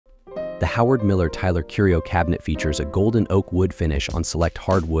The Howard Miller Tyler Curio cabinet features a golden oak wood finish on select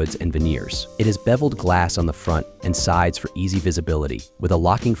hardwoods and veneers. It has beveled glass on the front and sides for easy visibility, with a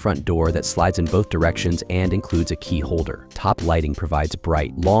locking front door that slides in both directions and includes a key holder. Top lighting provides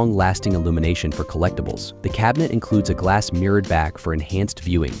bright, long-lasting illumination for collectibles. The cabinet includes a glass mirrored back for enhanced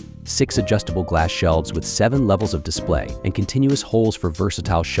viewing, 6 adjustable glass shelves with 7 levels of display, and continuous holes for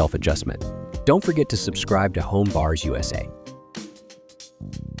versatile shelf adjustment. Don't forget to subscribe to Home Bars USA.